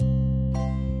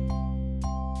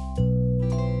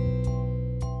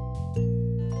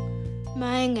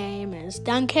My name is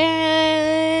Duncan.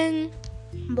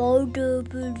 And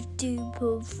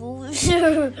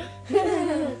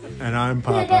I'm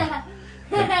Papa.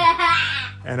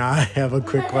 And I have a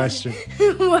quick question.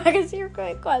 What is your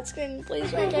quick question?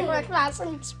 Please make it more fast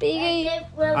and speedy.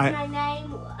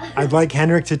 I'd like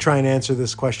Henrik to try and answer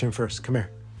this question first. Come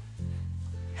here.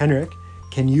 Henrik,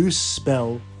 can you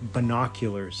spell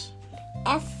binoculars?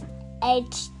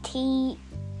 SHTSTHUV.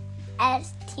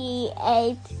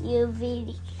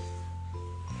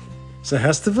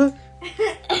 Sahestava?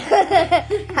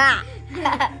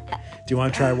 Do you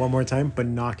want to try it one more time?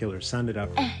 Binoculars. Sound it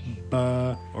out.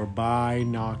 Or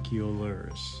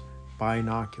binoculars.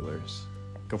 Binoculars.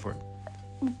 Go for it.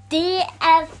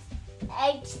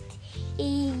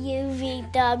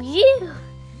 DSHTUVW.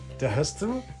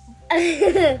 Sahestava?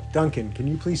 Duncan, can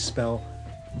you please spell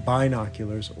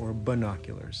binoculars or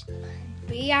binoculars?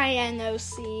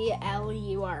 BINOCLURS.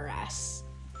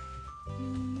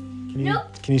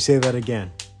 Can you say that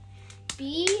again?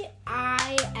 BINOURLS.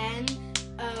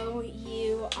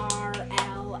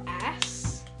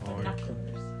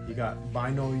 You got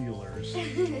binoculars.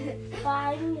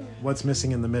 What's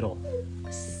missing in the middle?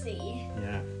 C.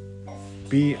 Yeah.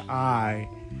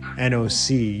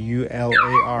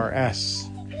 BINOCULARS.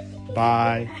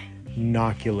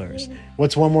 Binoculars.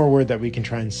 What's one more word that we can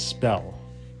try and spell?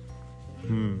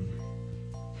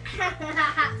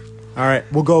 All right,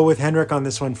 we'll go with Henrik on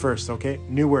this one first, okay?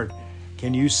 New word.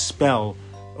 Can you spell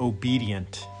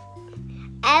obedient?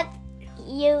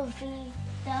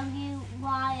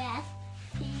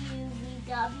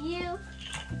 FUVWYSTUVW.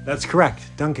 That's correct.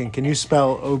 Duncan, can you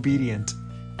spell obedient?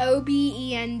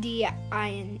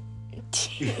 OBENDINT.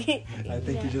 I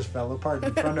think you just fell apart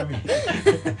in front of me.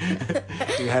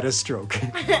 You had a stroke.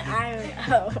 I don't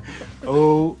know.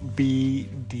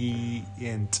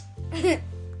 Obedient.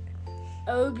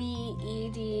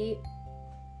 OBEDINT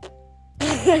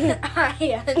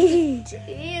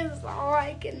is all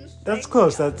I can say. That's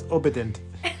close. That's obedient.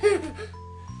 Do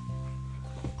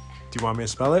you want me to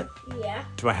spell it? Yeah.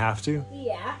 Do I have to?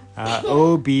 Yeah.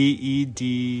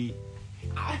 OBEDIENT.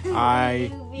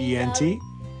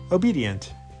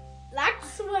 Obedient.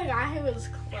 That's what I was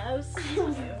close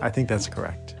to. I think that's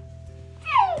correct.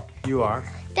 You are.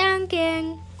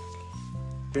 Duncan.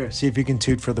 Here, see if you can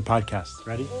toot for the podcast.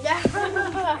 Ready? No.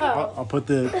 I'll put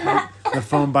the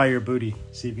phone by your booty.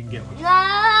 See if you can get one.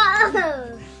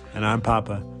 No. And I'm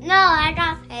Papa. No, I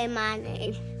gotta say my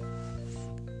name.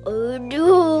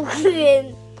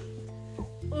 Udukin.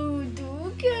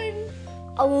 Udukin.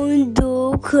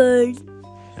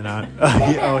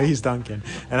 And he's Duncan.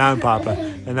 And I'm Papa.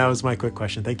 And that was my quick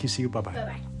question. Thank you. See you. Bye-bye.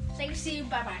 Bye-bye. Thanks, see you.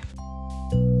 Bye-bye.